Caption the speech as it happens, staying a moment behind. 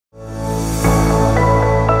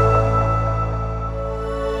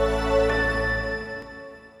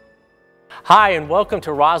Hi, and welcome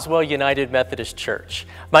to Roswell United Methodist Church.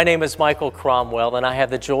 My name is Michael Cromwell, and I have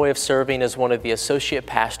the joy of serving as one of the associate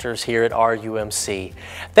pastors here at RUMC.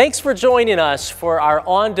 Thanks for joining us for our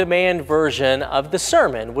on-demand version of the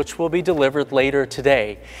sermon, which will be delivered later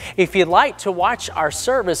today. If you'd like to watch our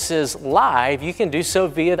services live, you can do so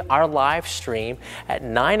via our live stream at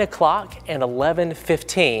 9 o'clock and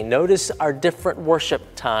 11:15. Notice our different worship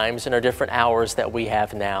times and our different hours that we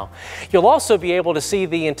have now. You'll also be able to see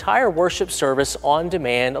the entire worship service on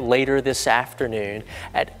demand later this afternoon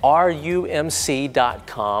at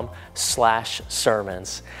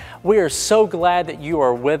rumc.com/sermons. We are so glad that you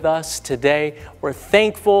are with us today. We're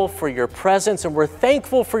thankful for your presence, and we're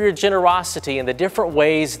thankful for your generosity and the different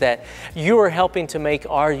ways that you are helping to make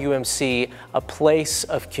RUMC a place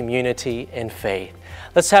of community and faith.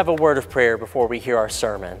 Let's have a word of prayer before we hear our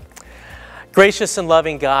sermon. Gracious and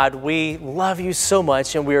loving God, we love you so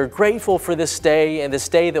much, and we are grateful for this day and this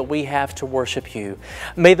day that we have to worship you.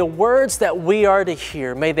 May the words that we are to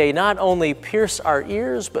hear, may they not only pierce our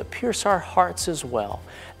ears, but pierce our hearts as well,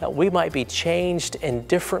 that we might be changed and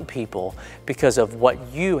different people because of what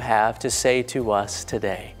you have to say to us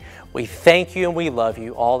today. We thank you and we love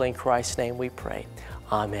you. All in Christ's name we pray.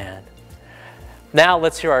 Amen. Now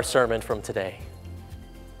let's hear our sermon from today.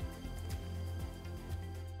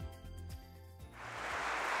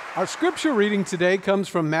 Our scripture reading today comes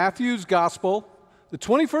from Matthew's Gospel, the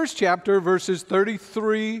 21st chapter, verses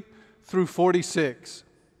 33 through 46.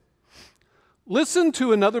 Listen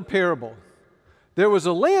to another parable. There was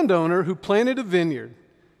a landowner who planted a vineyard.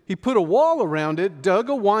 He put a wall around it, dug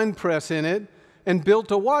a winepress in it, and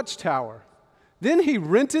built a watchtower. Then he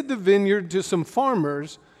rented the vineyard to some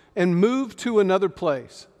farmers and moved to another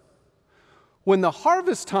place. When the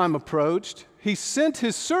harvest time approached, he sent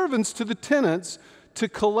his servants to the tenants to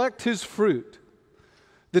collect his fruit.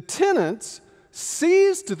 The tenants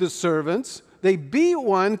seized the servants, they beat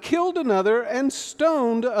one, killed another, and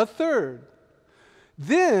stoned a third.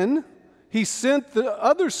 Then he sent the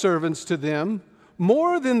other servants to them,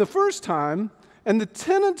 more than the first time, and the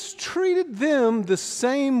tenants treated them the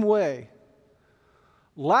same way.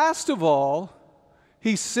 Last of all,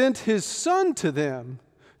 he sent his son to them.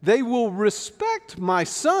 They will respect my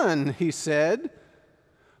son, he said.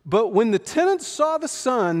 But when the tenants saw the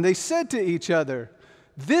son, they said to each other,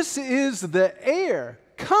 "This is the heir.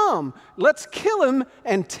 Come, let's kill him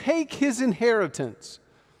and take his inheritance."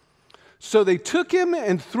 So they took him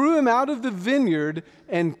and threw him out of the vineyard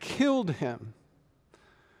and killed him.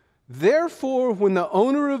 Therefore, when the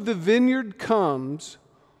owner of the vineyard comes,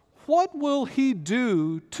 what will he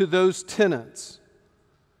do to those tenants?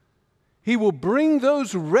 He will bring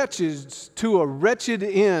those wretches to a wretched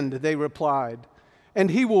end, they replied.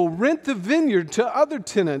 And he will rent the vineyard to other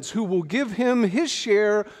tenants who will give him his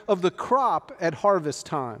share of the crop at harvest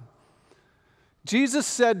time. Jesus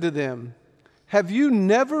said to them, "Have you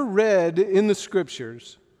never read in the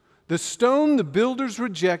Scriptures, the stone the builders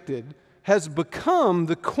rejected has become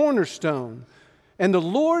the cornerstone, and the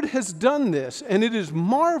Lord has done this, and it is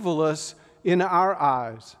marvelous in our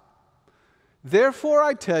eyes. Therefore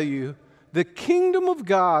I tell you, the kingdom of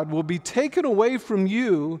God will be taken away from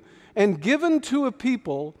you and given to a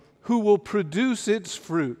people who will produce its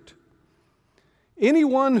fruit.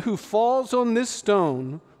 Anyone who falls on this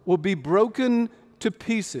stone will be broken to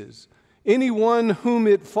pieces. Anyone whom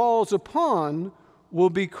it falls upon will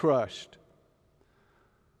be crushed."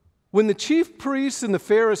 When the chief priests and the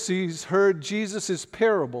Pharisees heard Jesus'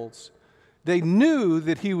 parables, they knew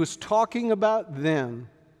that he was talking about them.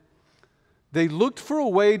 They looked for a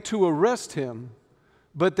way to arrest him,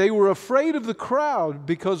 but they were afraid of the crowd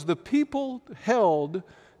because the people held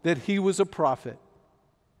that he was a prophet.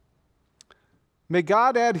 May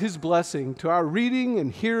God add his blessing to our reading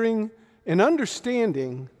and hearing and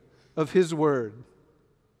understanding of his word.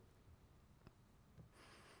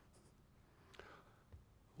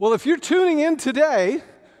 Well, if you're tuning in today,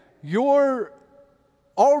 you're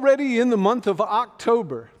already in the month of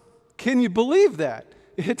October. Can you believe that?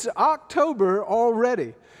 It's October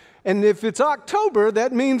already. And if it's October,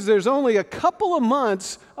 that means there's only a couple of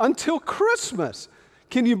months until Christmas.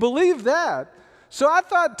 Can you believe that? So I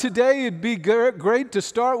thought today it'd be great to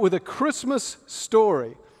start with a Christmas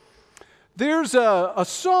story. There's a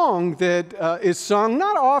song that is sung,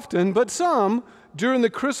 not often, but some, during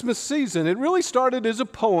the Christmas season. It really started as a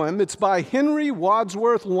poem. It's by Henry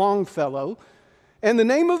Wadsworth Longfellow. And the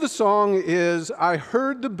name of the song is "I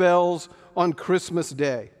Heard the Bells on Christmas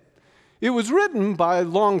Day." It was written by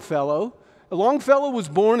Longfellow. Longfellow was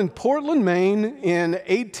born in Portland, Maine in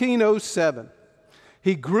 1807.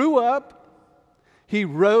 He grew up, He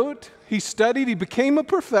wrote, he studied, he became a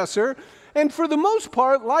professor, and for the most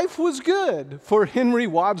part, life was good for Henry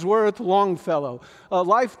Wadsworth Longfellow.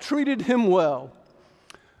 Life treated him well.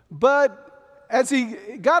 But as he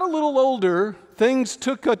got a little older, things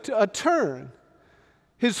took a turn.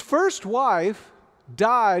 His first wife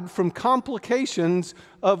died from complications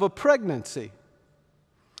of a pregnancy.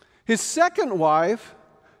 His second wife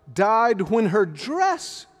died when her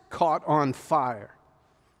dress caught on fire.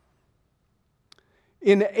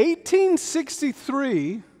 In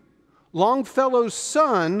 1863, Longfellow's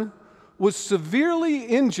son was severely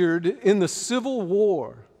injured in the Civil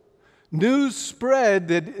War. News spread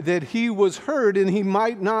that he was hurt and he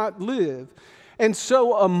might not live. And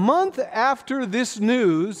so a month after this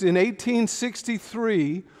news, in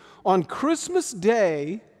 1863, on Christmas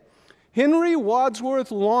Day, Henry Wadsworth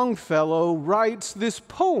Longfellow writes this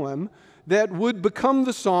poem that would become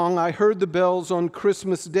the song, "I Heard the Bells on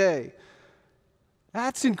Christmas Day."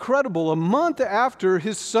 That's incredible. A month after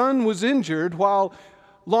his son was injured, while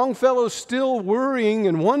Longfellow's still worrying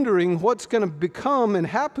and wondering what's going to become and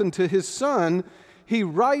happen to his son, he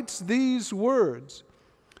writes these words.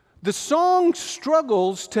 The song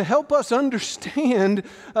struggles to help us understand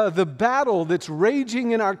the battle that's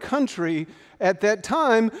raging in our country at that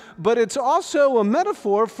time, but it's also a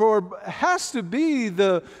metaphor for, has to be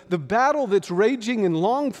the battle that's raging in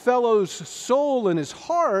Longfellow's soul and his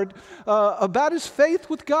heart about his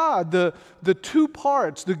faith with God, the two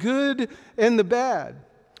parts, the good and the bad.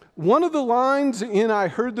 One of the lines in I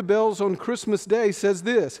Heard the Bells on Christmas Day says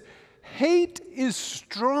this, hate is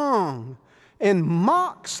strong and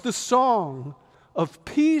mocks the song of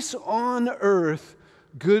peace on earth,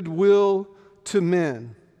 goodwill to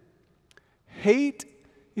men. Hate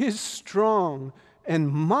is strong and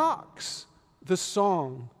mocks the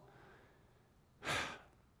song.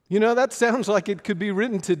 You know, that sounds like it could be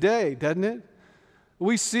written today, doesn't it?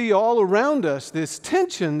 We see all around us this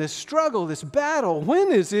tension, this struggle, this battle.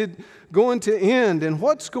 When is it going to end and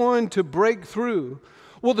what's going to break through?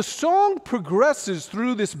 Well, the song progresses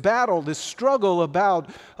through this battle, this struggle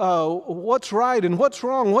about what's right and what's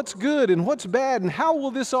wrong, what's good and what's bad, and how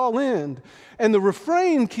will this all end? And the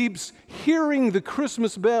refrain keeps hearing the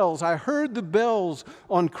Christmas bells. I heard the bells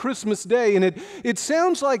on Christmas Day, and it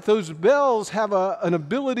sounds like those bells have an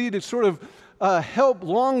ability to sort of help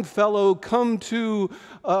Longfellow come to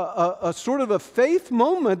a sort of a faith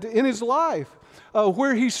moment in his life.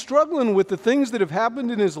 Where he's struggling with the things that have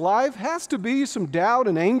happened in his life, has to be some doubt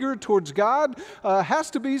and anger towards God,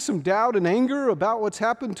 has to be some doubt and anger about what's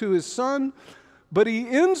happened to his son. But he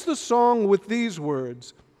ends the song with these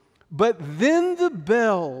words, but then the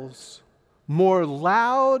bells, more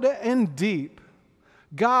loud and deep,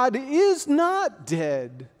 God is not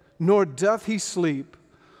dead, nor doth he sleep.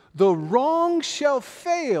 The wrong shall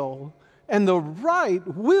fail, and the right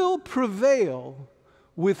will prevail.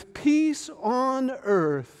 With peace on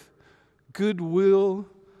earth, goodwill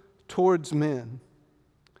towards men.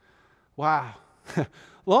 Wow.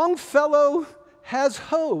 Longfellow has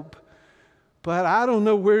hope, but I don't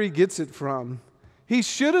know where he gets it from. He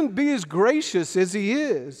shouldn't be as gracious as he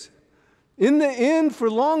is. In the end, for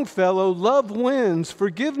Longfellow, love wins,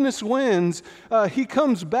 forgiveness wins. He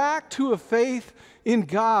comes back to a faith in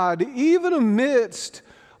God, even amidst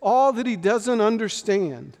all that he doesn't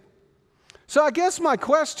understand. So I guess my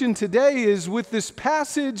question today is, with this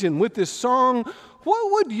passage and with this song,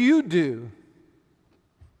 what would you do?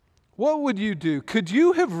 What would you do? Could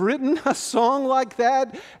you have written a song like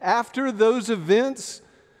that after those events?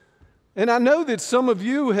 And I know that some of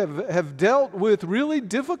you have dealt with really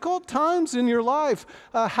difficult times in your life.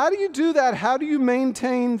 How do you do that? How do you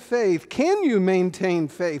maintain faith? Can you maintain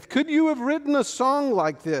faith? Could you have written a song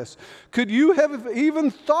like this? Could you have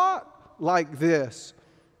even thought like this?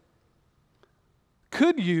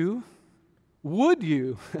 Could you, would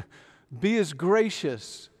you be as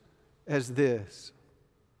gracious as this?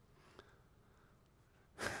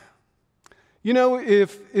 You know,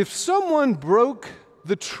 if someone broke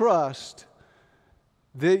the trust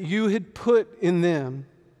that you had put in them,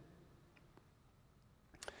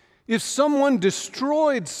 if someone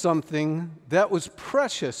destroyed something that was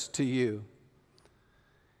precious to you,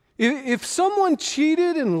 if someone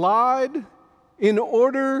cheated and lied in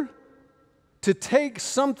order to take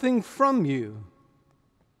something from you,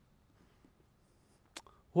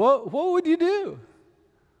 what would you do?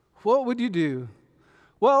 What would you do?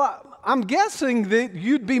 Well, I'm guessing that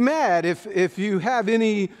you'd be mad if you have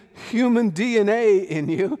any human DNA in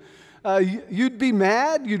you. You'd be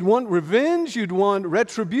mad, you'd want revenge, you'd want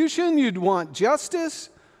retribution, you'd want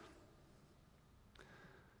justice.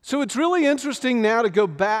 So it's really interesting now to go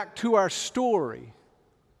back to our story.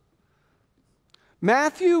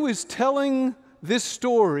 Matthew is telling this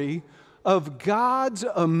story of God's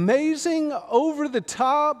amazing,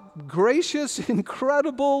 over-the-top, gracious,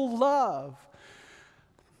 incredible love.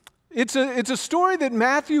 It's a story that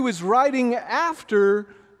Matthew is writing after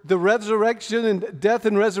the resurrection and death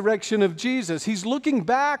and resurrection of Jesus. He's looking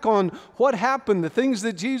back on what happened, the things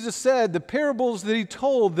that Jesus said, the parables that he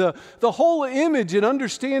told, the whole image and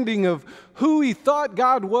understanding of who he thought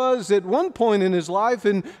God was at one point in his life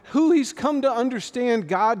and who he's come to understand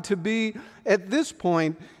God to be at this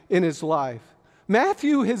point in his life.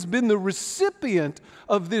 Matthew has been the recipient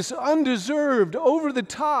of this undeserved,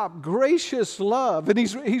 over-the-top, gracious love, and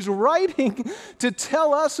he's writing to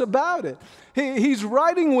tell us about it. He's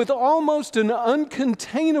writing with almost an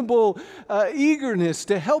uncontainable eagerness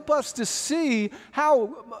to help us to see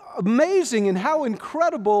how amazing and how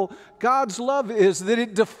incredible God's love is, that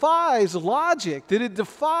it defies logic, that it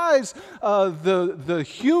defies the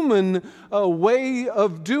human way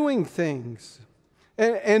of doing things.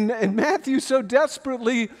 And Matthew so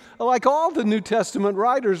desperately, like all the New Testament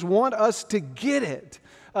writers, want us to get it,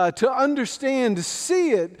 to understand, to see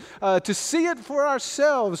it for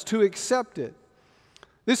ourselves, to accept it.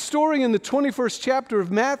 This story in the 21st chapter of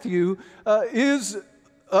Matthew is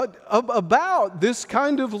about this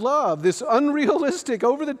kind of love, this unrealistic,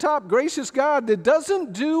 over-the-top, gracious God that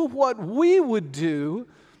doesn't do what we would do,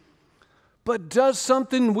 but does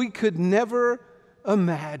something we could never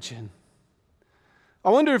imagine. I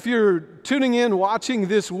wonder if you're tuning in, watching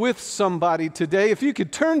this with somebody today, if you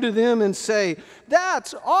could turn to them and say,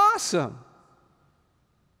 "That's awesome."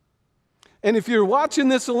 And if you're watching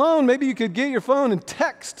this alone, maybe you could get your phone and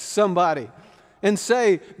text somebody and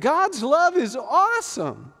say, "God's love is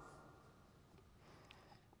awesome."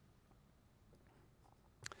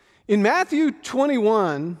 In Matthew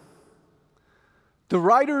 21, the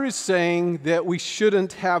writer is saying that we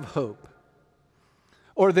shouldn't have hope,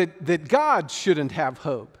 or that God shouldn't have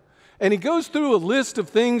hope. And he goes through a list of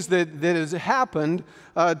things that has happened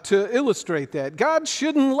to illustrate that. God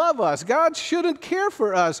shouldn't love us. God shouldn't care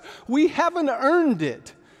for us. We haven't earned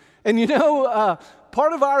it. And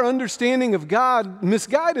part of our understanding of God,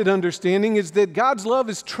 misguided understanding, is that God's love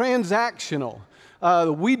is transactional.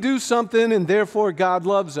 We do something and therefore God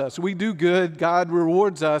loves us. We do good, God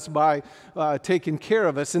rewards us by taking care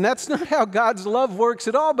of us. And that's not how God's love works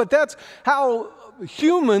at all, but that's how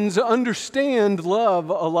humans understand love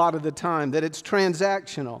a lot of the time, that it's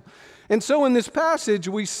transactional. And so in this passage,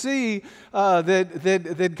 we see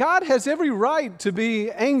that God has every right to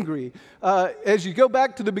be angry. As you go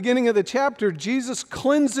back to the beginning of the chapter, Jesus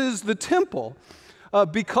cleanses the temple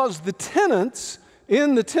because the tenants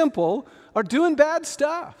in the temple are doing bad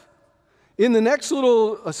stuff. In the next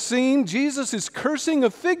little scene, Jesus is cursing a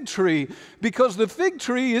fig tree because the fig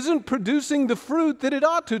tree isn't producing the fruit that it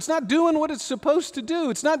ought to. It's not doing what it's supposed to do.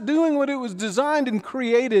 It's not doing what it was designed and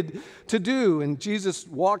created to do. And Jesus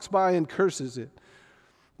walks by and curses it.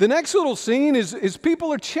 The next little scene is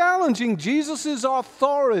people are challenging Jesus'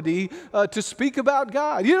 authority to speak about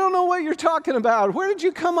God. You don't know what you're talking about. Where did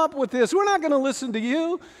you come up with this? We're not going to listen to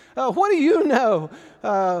you. What do you know?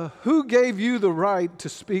 Who gave you the right to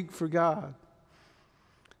speak for God?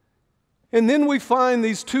 And then we find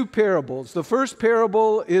these two parables. The first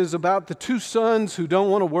parable is about the two sons who don't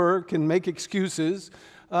want to work and make excuses.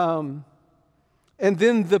 And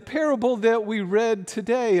then the parable that we read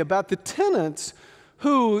today about the tenants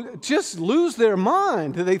who just lose their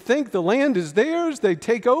mind. They think the land is theirs. They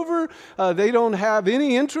take over. They don't have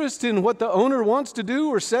any interest in what the owner wants to do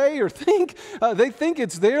or say or think. They think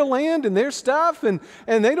it's their land and their stuff, and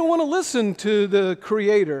they don't want to listen to the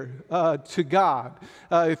Creator, to God.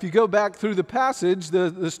 If you go back through the passage,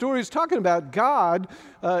 the story is talking about God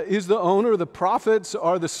is the owner. The prophets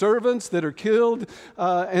are the servants that are killed,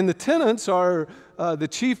 and the tenants are the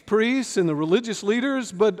chief priests and the religious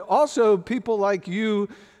leaders, but also people like you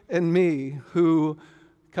and me who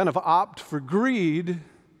kind of opt for greed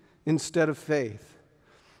instead of faith.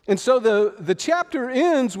 And so the chapter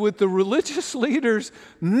ends with the religious leaders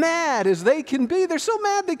mad as they can be. They're so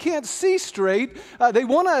mad they can't see straight. They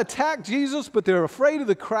want to attack Jesus, but they're afraid of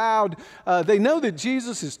the crowd. They know that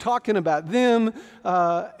Jesus is talking about them,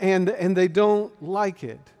 and they don't like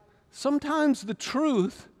it. Sometimes the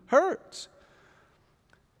truth hurts.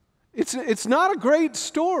 It's not a great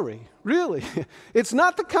story, really. It's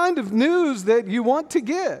not the kind of news that you want to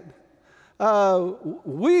get.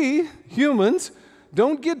 We, humans,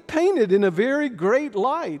 don't get painted in a very great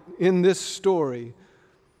light in this story.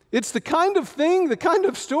 It's the kind of thing, the kind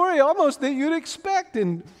of story almost that you'd expect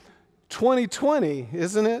in 2020,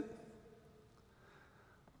 isn't it?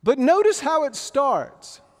 But notice how it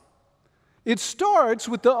starts. It starts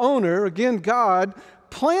with the owner, again, God,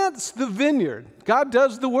 plants the vineyard. God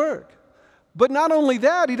does the work. But not only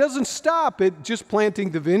that, he doesn't stop at just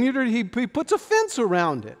planting the vineyard. He puts a fence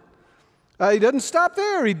around it. He doesn't stop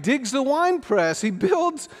there. He digs the wine press. He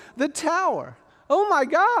builds the tower. Oh my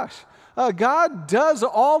gosh. God does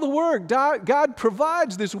all the work. God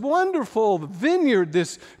provides this wonderful vineyard,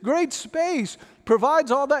 this great space,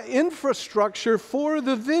 provides all that infrastructure for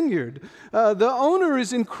the vineyard. The owner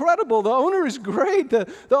is incredible. The owner is great. The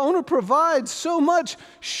owner provides so much.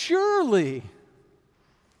 Surely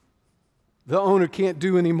the owner can't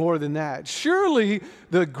do any more than that. Surely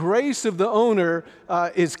the grace of the owner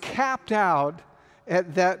is capped out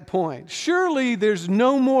at that point. Surely there's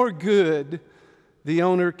no more good the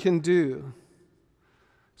owner can do.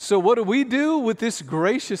 So what do we do with this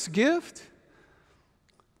gracious gift?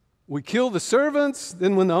 We kill the servants.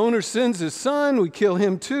 Then when the owner sends his son, we kill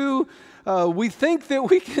him too. We think that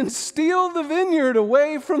we can steal the vineyard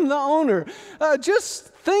away from the owner. Just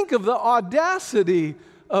think of the audacity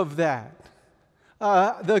of that.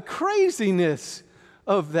 The craziness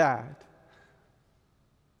of that.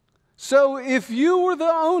 So if you were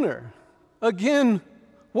the owner, again,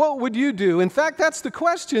 what would you do? In fact, that's the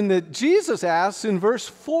question that Jesus asks in verse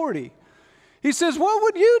 40. He says, what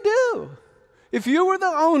would you do? If you were the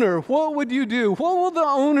owner, what would you do? What will the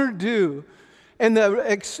owner do? And the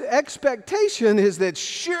expectation is that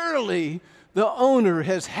surely the owner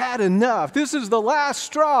has had enough. This is the last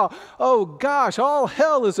straw. Oh gosh, all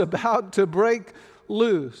hell is about to break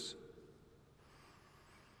loose.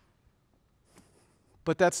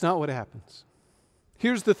 But that's not what happens.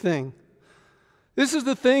 Here's the thing. This is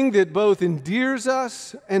the thing that both endears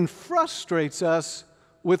us and frustrates us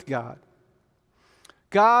with God.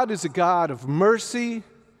 God is a God of mercy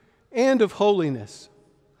and of holiness.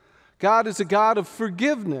 God is a God of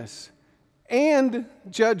forgiveness and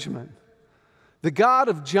judgment. The God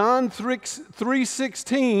of John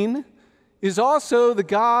 3:16 is also the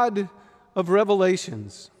God of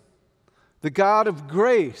revelations, the God of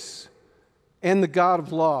grace and the God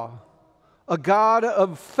of law, a God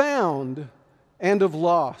of found and of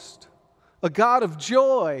lost, a God of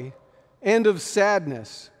joy and of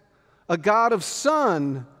sadness, a God of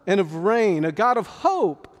sun and of rain, a God of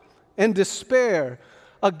hope and despair,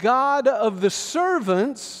 a God of the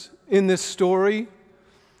servants in this story,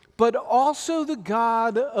 but also the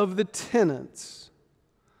God of the tenants,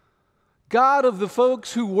 God of the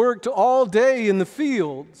folks who worked all day in the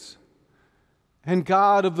fields, and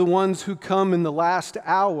God of the ones who come in the last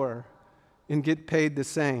hour and get paid the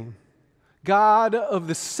same. God of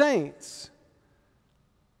the saints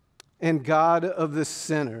and God of the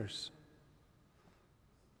sinners.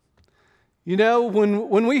 You know,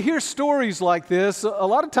 when we hear stories like this, a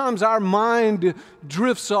lot of times our mind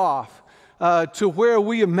drifts off to where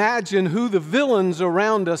we imagine who the villains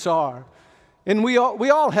around us are. And we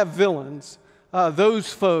all have villains.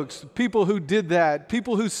 Those folks, people who did that,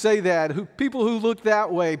 people who say that, people who look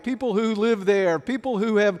that way, people who live there, people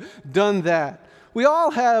who have done that. We all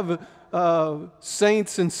have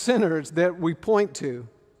saints and sinners that we point to.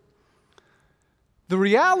 The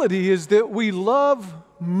reality is that we love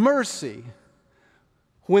mercy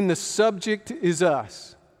when the subject is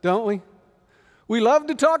us, don't we? We love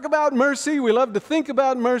to talk about mercy. We love to think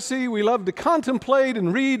about mercy. We love to contemplate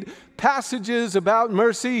and read passages about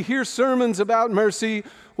mercy, hear sermons about mercy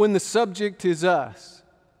when the subject is us.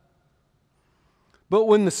 But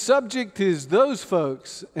when the subject is those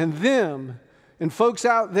folks and them and folks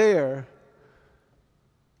out there,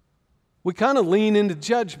 we kind of lean into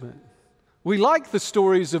judgment. We like the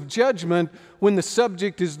stories of judgment when the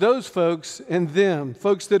subject is those folks and them,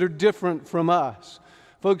 folks that are different from us,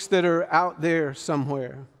 folks that are out there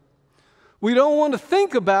somewhere. We don't want to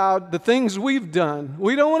think about the things we've done.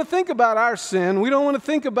 We don't want to think about our sin. We don't want to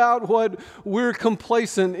think about what we're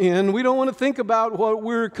complacent in. We don't want to think about what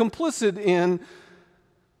we're complicit in.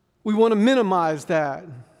 We want to minimize that.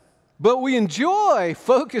 But we enjoy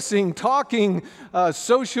focusing, talking,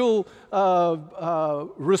 social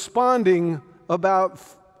responding about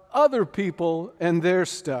other people and their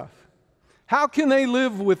stuff. How can they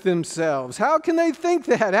live with themselves? How can they think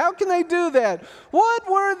that? How can they do that? What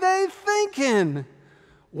were they thinking?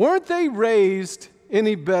 Weren't they raised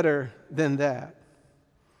any better than that?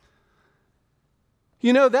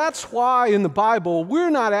 You know, that's why in the Bible we're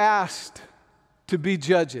not asked to be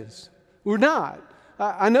judges. We're not.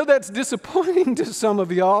 I know that's disappointing to some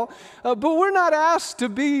of y'all, but we're not asked to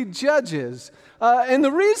be judges. And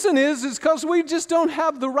the reason is because we just don't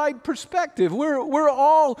have the right perspective. We're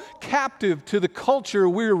all captive to the culture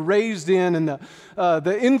we're raised in and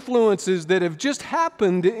the influences that have just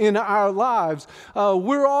happened in our lives.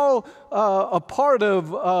 We're all a part of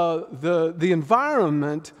the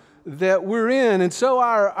environment that we're in. And so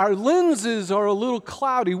our lenses are a little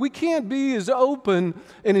cloudy. We can't be as open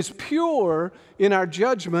and as pure in our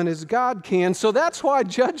judgment as God can. So that's why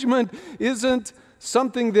judgment isn't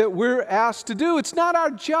something that we're asked to do. It's not our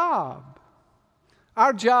job.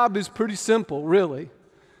 Our job is pretty simple, really.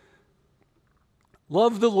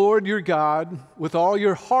 Love the Lord your God with all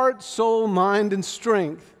your heart, soul, mind, and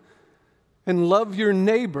strength, and love your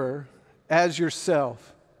neighbor as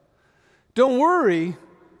yourself. Don't worry,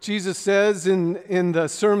 Jesus says in the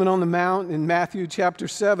Sermon on the Mount in Matthew chapter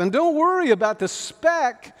 7, don't worry about the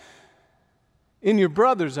speck in your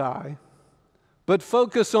brother's eye, but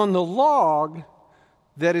focus on the log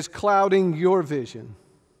that is clouding your vision.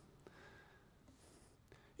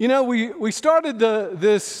 You know, we started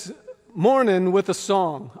this morning with a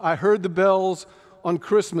song, I Heard the Bells on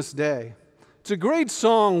Christmas Day. It's a great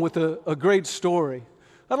song with a great story.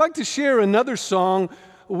 I'd like to share another song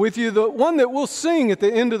with you, the one that we'll sing at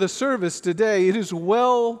the end of the service today. It is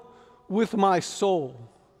Well With My Soul.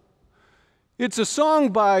 It's a song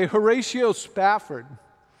by Horatio Spafford,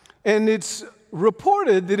 and it's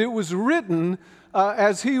reported that it was written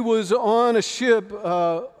as he was on a ship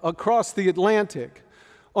across the Atlantic.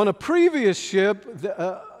 On a previous ship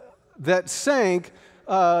that sank,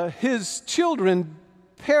 his children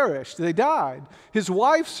perished. They died. His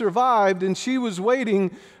wife survived, and she was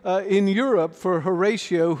waiting in Europe for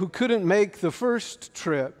Horatio, who couldn't make the first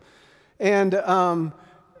trip. And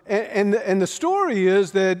the story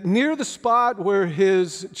is that near the spot where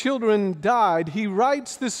his children died, he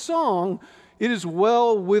writes this song, It Is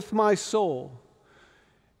Well With My Soul.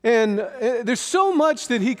 And there's so much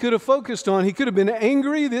that he could have focused on. He could have been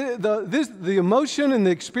angry. The emotion and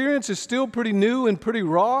the experience is still pretty new and pretty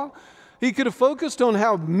raw. He could have focused on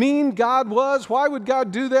how mean God was. Why would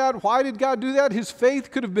God do that? Why did God do that? His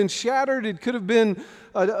faith could have been shattered. It could have been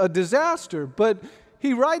a disaster. But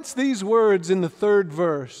he writes these words in the third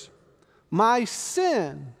verse. My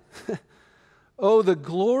sin, oh, the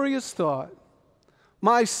glorious thought.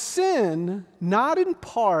 My sin, not in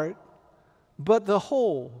part, but the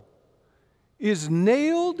whole, is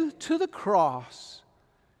nailed to the cross,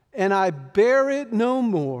 and I bear it no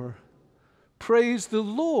more. Praise the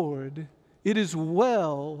Lord, it is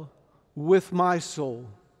well with my soul.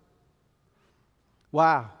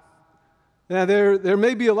 Wow. Now, there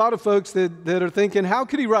may be a lot of folks that are thinking, how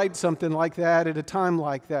could he write something like that at a time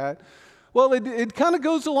like that? Well, it kind of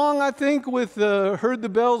goes along, I think, with Heard the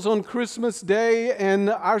Bells on Christmas Day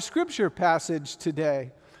and our scripture passage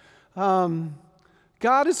today.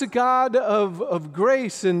 God is a God of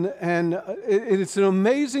grace, and it's an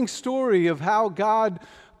amazing story of how God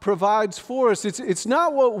provides for us. It's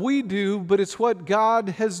not what we do, but it's what God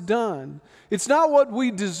has done. It's not what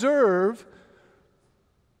we deserve.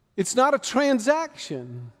 It's not a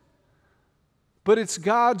transaction, but it's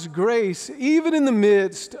God's grace, even in the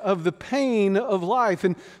midst of the pain of life.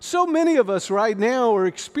 And so many of us right now are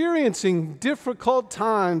experiencing difficult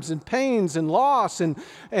times and pains and loss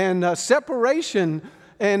and separation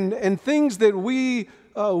and things that we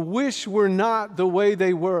wish were not the way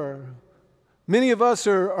they were. Many of us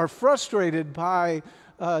are frustrated by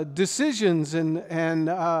decisions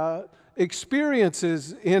and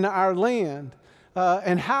experiences in our land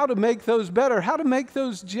and how to make those better, how to make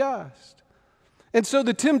those just. And so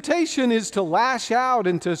the temptation is to lash out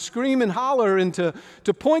and to scream and holler and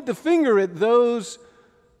to point the finger at those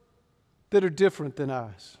that are different than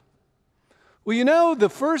us. Well, you know, the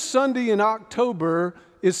first Sunday in October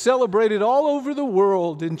is celebrated all over the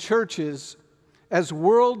world in churches as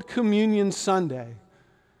World Communion Sunday.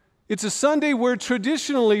 It's a Sunday where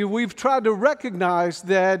traditionally we've tried to recognize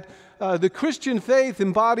that the Christian faith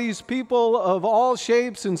embodies people of all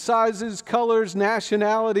shapes and sizes, colors,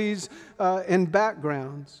 nationalities, and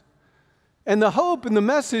backgrounds. And the hope and the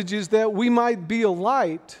message is that we might be a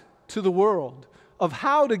light to the world of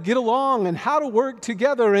how to get along and how to work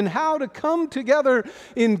together and how to come together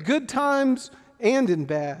in good times and in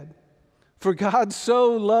bad. For God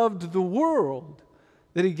so loved the world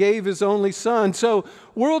that He gave His only Son. So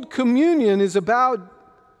World Communion is about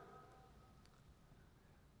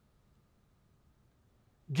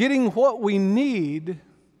getting what we need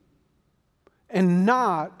and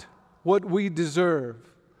not what we deserve.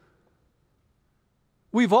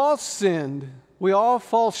 We've all sinned. We all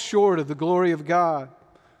fall short of the glory of God.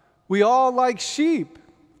 We all, like sheep,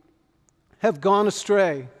 have gone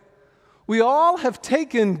astray. We all have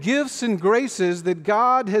taken gifts and graces that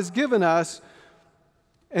God has given us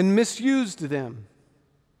and misused them.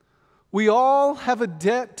 We all have a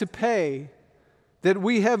debt to pay that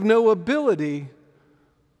we have no ability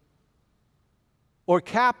or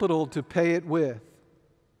capital to pay it with.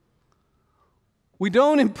 We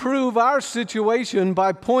don't improve our situation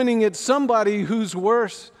by pointing at somebody who's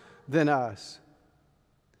worse than us.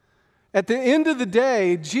 At the end of the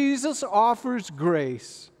day, Jesus offers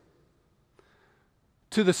grace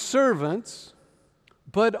to the servants,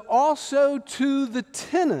 but also to the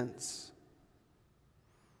tenants.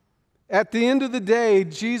 At the end of the day,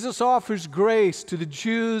 Jesus offers grace to the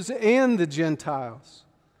Jews and the Gentiles.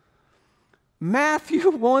 Matthew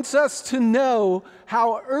wants us to know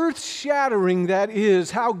how earth-shattering that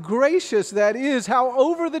is, how gracious that is, how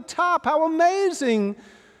over the top, how amazing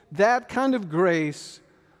that kind of grace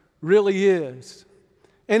really is.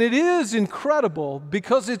 And it is incredible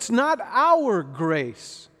because it's not our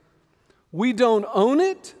grace. We don't own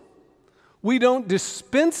it. We don't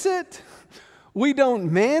dispense it. We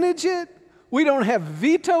don't manage it. We don't have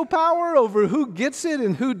veto power over who gets it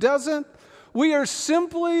and who doesn't. We are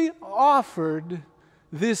simply offered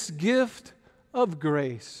this gift of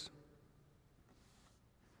grace.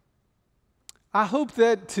 I hope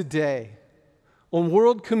that today, on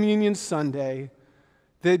World Communion Sunday,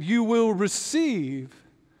 that you will receive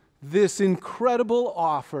this incredible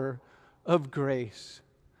offer of grace.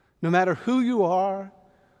 No matter who you are,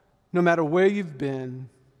 no matter where you've been,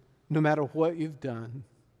 no matter what you've done.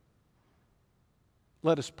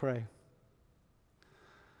 Let us pray.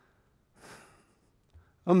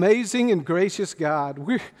 Amazing and gracious God,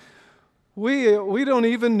 we don't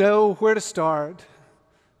even know where to start.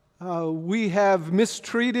 We have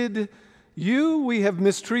mistreated you, we have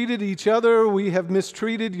mistreated each other, we have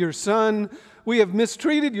mistreated your Son, we have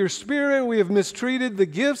mistreated your Spirit, we have mistreated the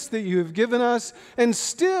gifts that you have given us, and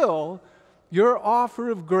still your offer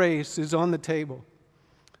of grace is on the table.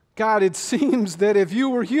 God, it seems that if you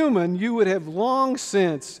were human, you would have long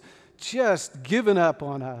since just given up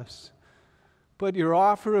on us. But your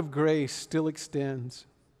offer of grace still extends.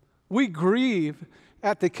 We grieve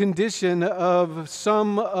at the condition of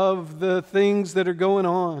some of the things that are going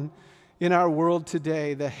on in our world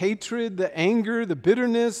today. The hatred, the anger, the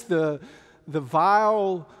bitterness, the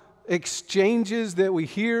vile exchanges that we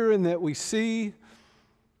hear and that we see.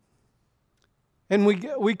 And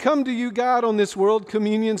we come to you, God, on this World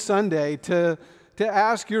Communion Sunday to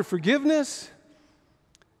ask your forgiveness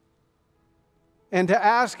and to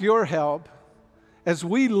ask your help as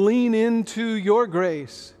we lean into your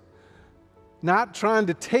grace, not trying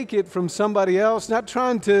to take it from somebody else, not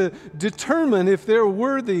trying to determine if they're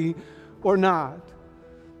worthy or not,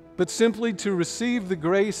 but simply to receive the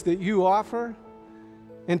grace that you offer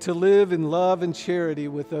and to live in love and charity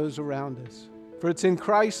with those around us. For it's in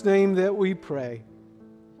Christ's name that we pray.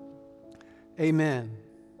 Amen.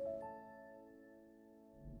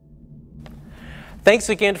 Thanks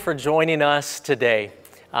again for joining us today.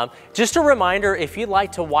 Just a reminder, if you'd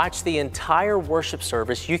like to watch the entire worship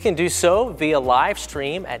service, you can do so via live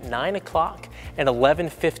stream at 9 o'clock and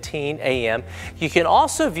 11:15 a.m. You can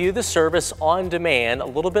also view the service on demand a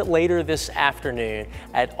little bit later this afternoon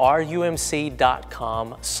at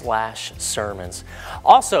rumc.com/sermons.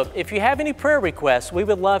 Also, if you have any prayer requests, we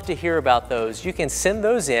would love to hear about those. You can send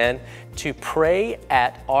those in to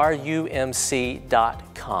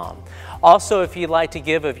pray@rumc.com. Also, if you'd like to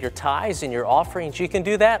give of your tithes and your offerings, you can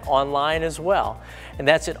do that online as well. And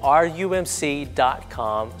that's at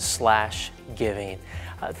rumc.com/giving.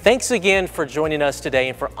 Thanks again for joining us today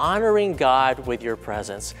and for honoring God with your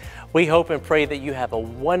presence. We hope and pray that you have a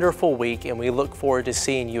wonderful week, and we look forward to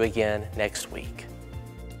seeing you again next week.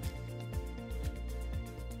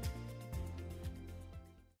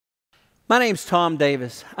 My name's Tom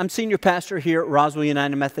Davis. I'm senior pastor here at Roswell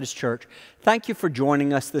United Methodist Church. Thank you for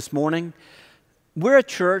joining us this morning. We're a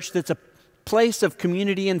church that's a place of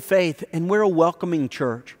community and faith, and we're a welcoming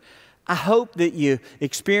church. I hope that you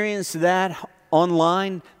experience that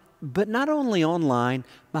online, but not only online.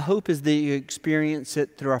 My hope is that you experience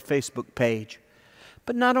it through our Facebook page.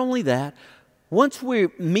 But not only that, once we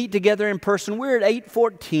meet together in person, we're at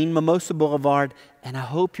 814 Mimosa Boulevard, and I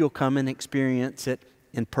hope you'll come and experience it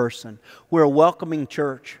in person. We're a welcoming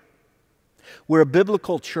church. We're a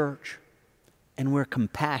biblical church, and we're a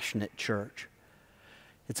compassionate church.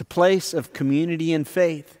 It's a place of community and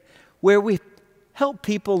faith where we help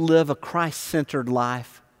people live a Christ-centered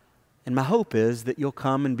life, and my hope is that you'll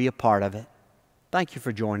come and be a part of it. Thank you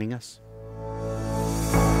for joining us.